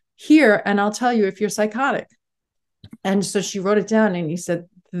you hear, and I'll tell you if you're psychotic. And so she wrote it down, and he said,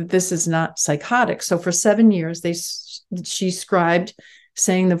 this is not psychotic. So for 7 years, she scribed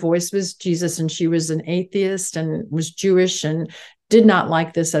saying the voice was Jesus, and she was an atheist and was Jewish and did not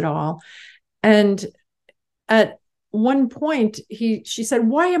like this at all. And at one point, she said,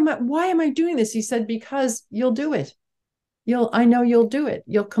 why am I doing this? He said, because you'll do it. I know you'll do it.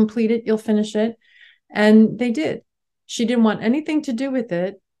 You'll complete it. You'll finish it. And they did. She didn't want anything to do with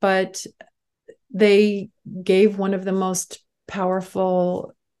it, but they gave one of the most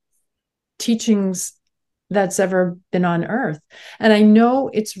powerful teachings that's ever been on earth. And I know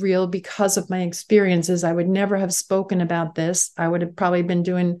it's real because of my experiences. I would never have spoken about this. I would have probably been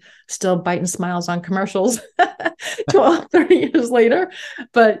doing still biting smiles on commercials 12, 30 years later.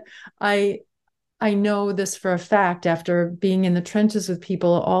 But I know this for a fact after being in the trenches with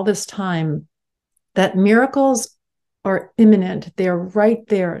people all this time, that miracles are imminent. They're right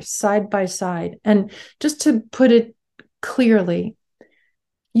there, side by side. And just to put it clearly,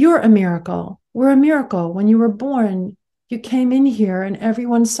 you're a miracle. We're a miracle. When you were born, you came in here and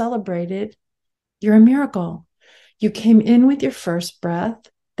everyone celebrated. You're a miracle. You came in with your first breath.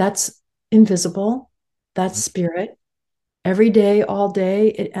 That's invisible. That's spirit. Every day, all day,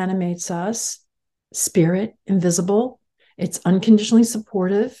 it animates us. Spirit, invisible. It's unconditionally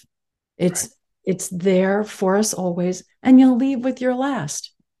supportive. It's there for us always, and you'll leave with your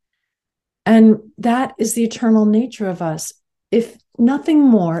last. And that is the eternal nature of us. If nothing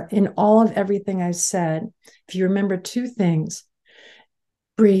more in all of everything I've said, if you remember two things,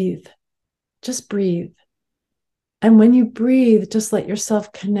 breathe, just breathe. And when you breathe, just let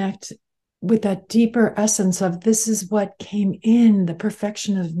yourself connect with that deeper essence of this is what came in, the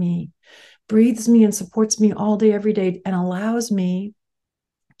perfection of me, breathes me and supports me all day, every day, and allows me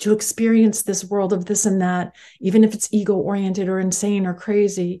to experience this world of this and that, even if it's ego-oriented or insane or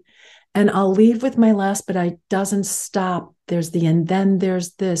crazy. And I'll leave with my last, but it doesn't stop. There's the and then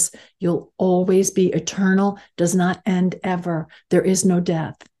there's this. You'll always be eternal, does not end ever. There is no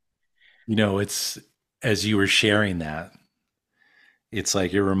death. It's as you were sharing that, it's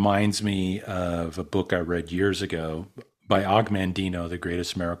like it reminds me of a book I read years ago by Og Mandino, The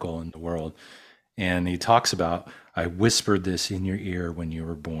Greatest Miracle in the World. And he talks about, I whispered this in your ear when you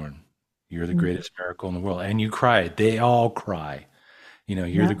were born. You're the greatest miracle in the world. And you cried. They all cry.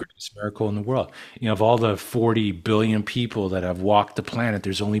 You're the greatest miracle in the world. Of all the 40 billion people that have walked the planet,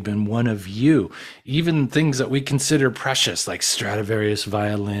 there's only been one of you. Even things that we consider precious, like Stradivarius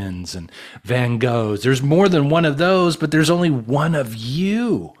violins and Van Goghs, there's more than one of those, but there's only one of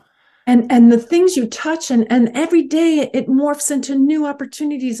you. And the things you touch, and every day it morphs into new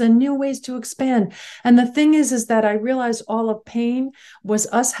opportunities and new ways to expand. And the thing is that I realized all of pain was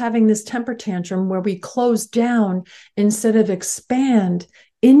us having this temper tantrum where we close down instead of expand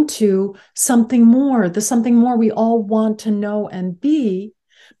into something more, the something more we all want to know and be.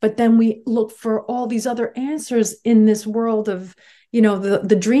 But then we look for all these other answers in this world of,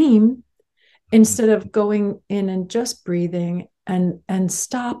 the dream, instead of going in and just breathing and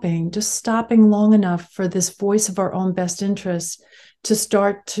stopping long enough for this voice of our own best interests to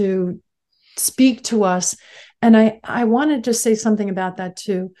start to speak to us. And I want to just say something about that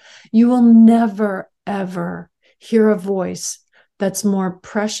too. You will never, ever hear a voice that's more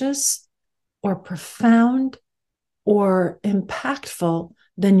precious or profound or impactful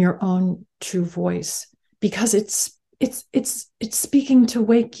than your own true voice, because it's speaking to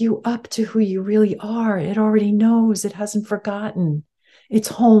wake you up to who you really are. It already knows. It hasn't forgotten. It's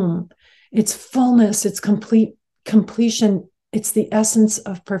home. It's fullness. It's completion. It's the essence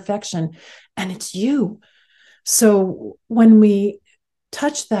of perfection. And it's you. So when we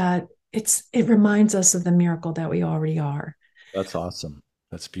touch that, it reminds us of the miracle that we already are. That's awesome.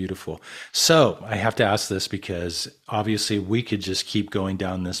 That's beautiful. So I have to ask this because obviously we could just keep going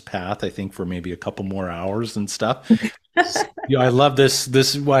down this path, I think, for maybe a couple more hours and stuff. I love this.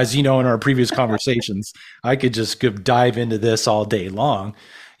 This, as in our previous conversations, I could just dive into this all day long,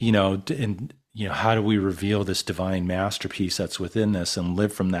 and how do we reveal this divine masterpiece that's within us and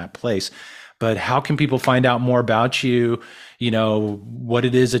live from that place? But how can people find out more about you? What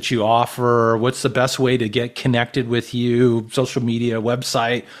it is that you offer? What's the best way to get connected with you? Social media,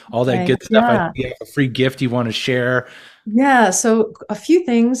 website, all that good stuff. Yeah. You have a free gift you want to share. Yeah, so a few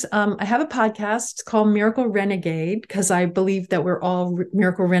things. I have a podcast. It's called Miracle Renegade because I believe that we're all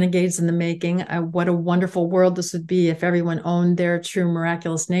miracle renegades in the making. What a wonderful world this would be if everyone owned their true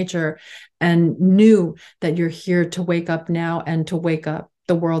miraculous nature and knew that you're here to wake up now and to wake up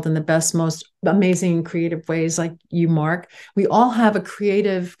the world in the best, most amazing and creative ways, like you, Mark. We all have a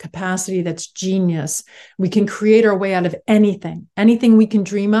creative capacity that's genius. We can create our way out of anything. Anything we can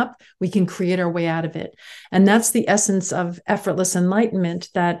dream up, we can create our way out of it. And that's the essence of effortless enlightenment,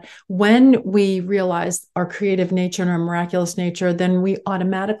 that when we realize our creative nature and our miraculous nature, then we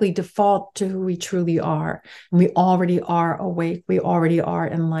automatically default to who we truly are. And we already are awake. We already are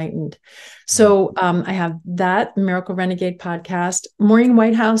enlightened. So I have that Miracle Renegade podcast,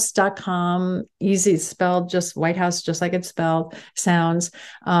 MaureenWhitehouse.com, easy spelled, just White House, just like it's spelled, sounds.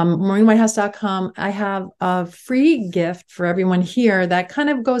 MaureenWhitehouse.com. I have a free gift for everyone here that kind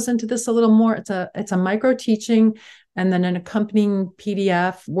of goes into this a little more. It's a micro teaching and then an accompanying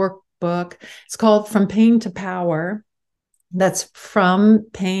PDF workbook. It's called From Pain to Power. That's from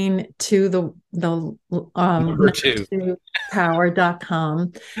pain to the Number two. to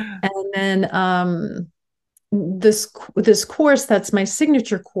power.com. And then this course, that's my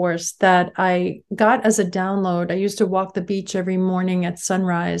signature course that I got as a download. I used to walk the beach every morning at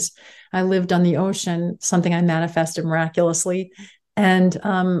sunrise. I lived on the ocean, something I manifested miraculously. And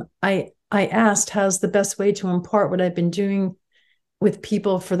I asked, how's the best way to impart what I've been doing with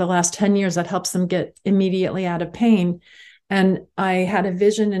people for the last 10 years that helps them get immediately out of pain? And I had a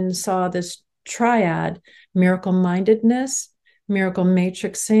vision and saw this triad: miracle mindedness, miracle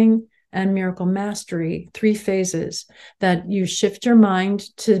matrixing, and miracle mastery, 3 phases that you shift your mind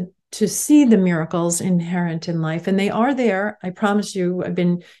to see the miracles inherent in life. And they are there. I promise you, I've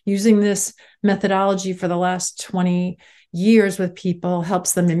been using this methodology for the last 20 years with people,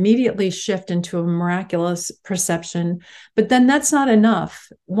 helps them immediately shift into a miraculous perception. But then that's not enough.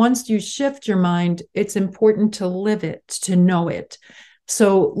 Once you shift your mind, it's important to live it, to know it.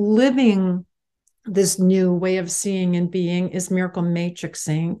 So living this new way of seeing and being is miracle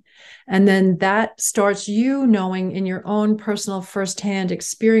matrixing. And then that starts you knowing in your own personal firsthand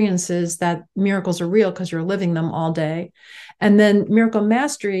experiences that miracles are real because you're living them all day. And then miracle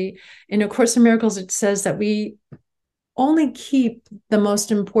mastery, in A Course in Miracles, it says that we only keep the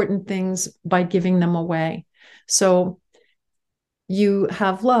most important things by giving them away. So you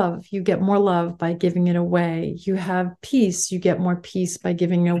have love, you get more love by giving it away. You have peace, you get more peace by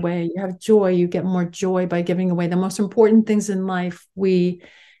giving it away. You have joy, you get more joy by giving away. The most important things in life we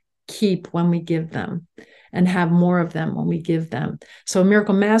keep when we give them and have more of them when we give them. So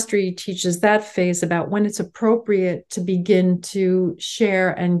Miracle Mastery teaches that phase about when it's appropriate to begin to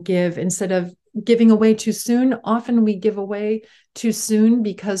share and give instead of giving away too soon. Often we give away too soon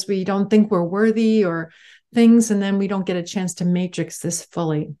because we don't think we're worthy or things, and then we don't get a chance to matrix this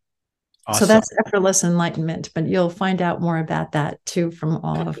fully. So Awesome. that's effortless enlightenment, but you'll find out more about that too from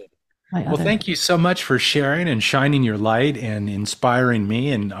all of my Well, other. thank you so much for sharing and shining your light and inspiring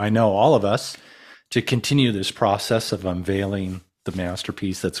me, and I know all of us, to continue this process of unveiling the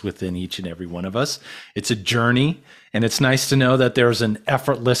masterpiece that's within each and every one of us. It's a journey, and it's nice to know that there's an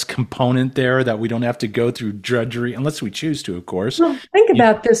effortless component there, that we don't have to go through drudgery unless we choose to, of course. Well, think You-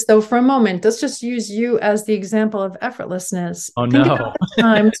 about this though for a moment. Let's just use you as the example of effortlessness. oh Think about no. the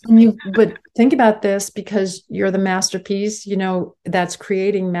times when but think about this because you're the masterpiece, that's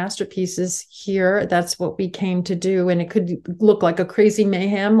creating masterpieces here. That's what we came to do. And it could look like a crazy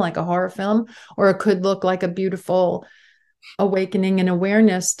mayhem, like a horror film, or it could look like a beautiful awakening and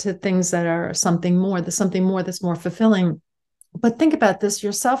awareness to things that are something more, the something more that's more fulfilling. But think about this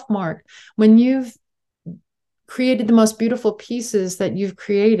yourself, Mark. When you've created the most beautiful pieces that you've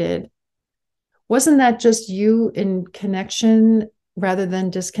created, wasn't that just you in connection rather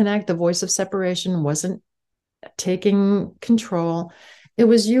than disconnect? The voice of separation wasn't taking control. It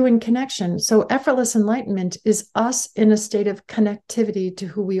was you in connection. So effortless enlightenment is us in a state of connectivity to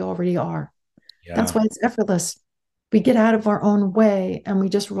who we already are. That's Yeah, why it's effortless. We get out of our own way and we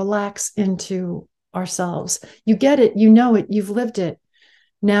just relax into ourselves. You get it, you know it, you've lived it.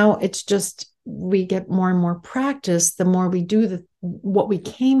 Now it's just we get more and more practice. The more we do what we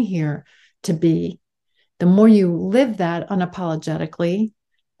came here to be, the more you live that unapologetically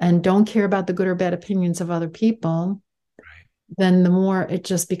and don't care about the good or bad opinions of other people, then the more it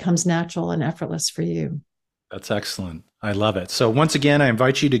just becomes natural and effortless for you. that's excellent. I love it. So once again, I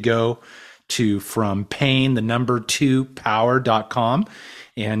invite you to go to from pain, the number 2 power.com.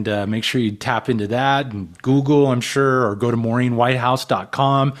 And make sure you tap into that and Google, I'm sure, or go to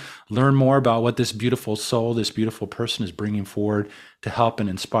maureenwhitehouse.com. Learn more about what this beautiful soul, this beautiful person is bringing forward to help and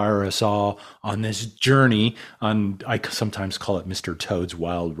inspire us all on this journey on, I sometimes call it Mr. Toad's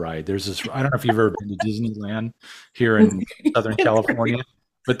Wild Ride. There's this, I don't know if you've ever been to Disneyland here in Southern California,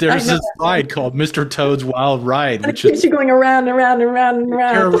 but I there's know this that one. ride called Mr. Toad's Wild Ride, And it which is keeps you going around and around and around and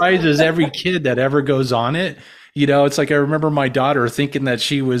around. terrorizes every kid that ever goes on it. It's like I remember my daughter thinking that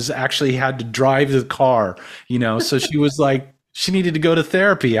she was actually had to drive the car, so she was like, she needed to go to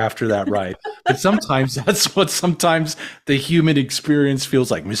therapy after that ride. But sometimes that's what sometimes the human experience feels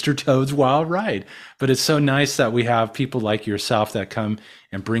like, Mr. Toad's Wild Ride. But it's so nice that we have people like yourself that come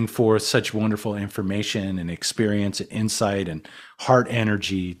and bring forth such wonderful information and experience and insight and heart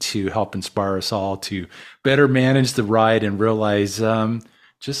energy to help inspire us all to better manage the ride and realize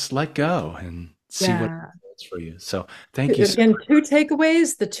just let go and see what Yeah. it's for you. So thank you so Again, much. two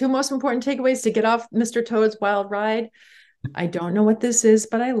takeaways, the two most important takeaways to get off Mr. Toad's Wild Ride. I don't know what this is,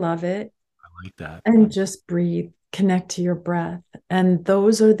 but I love it. I like that. And just breathe, connect to your breath. And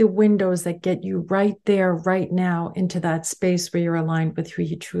those are the windows that get you right there, right now, into that space where you're aligned with who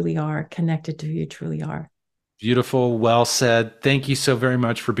you truly are, connected to who you truly are. Beautiful. Well said. Thank you so very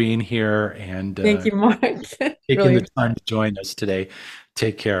much for being here and Thank you, Mark. taking the Really. time to join us today.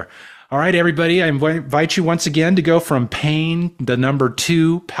 Take care. All right, everybody. I invite you once again to go from pain, the number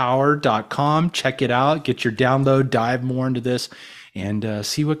two, power.com. Check it out. Get your download, dive more into this, and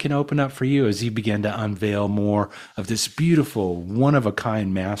see what can open up for you as you begin to unveil more of this beautiful, one of a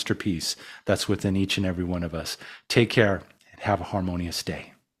kind masterpiece that's within each and every one of us. Take care and have a harmonious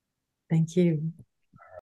day. Thank you.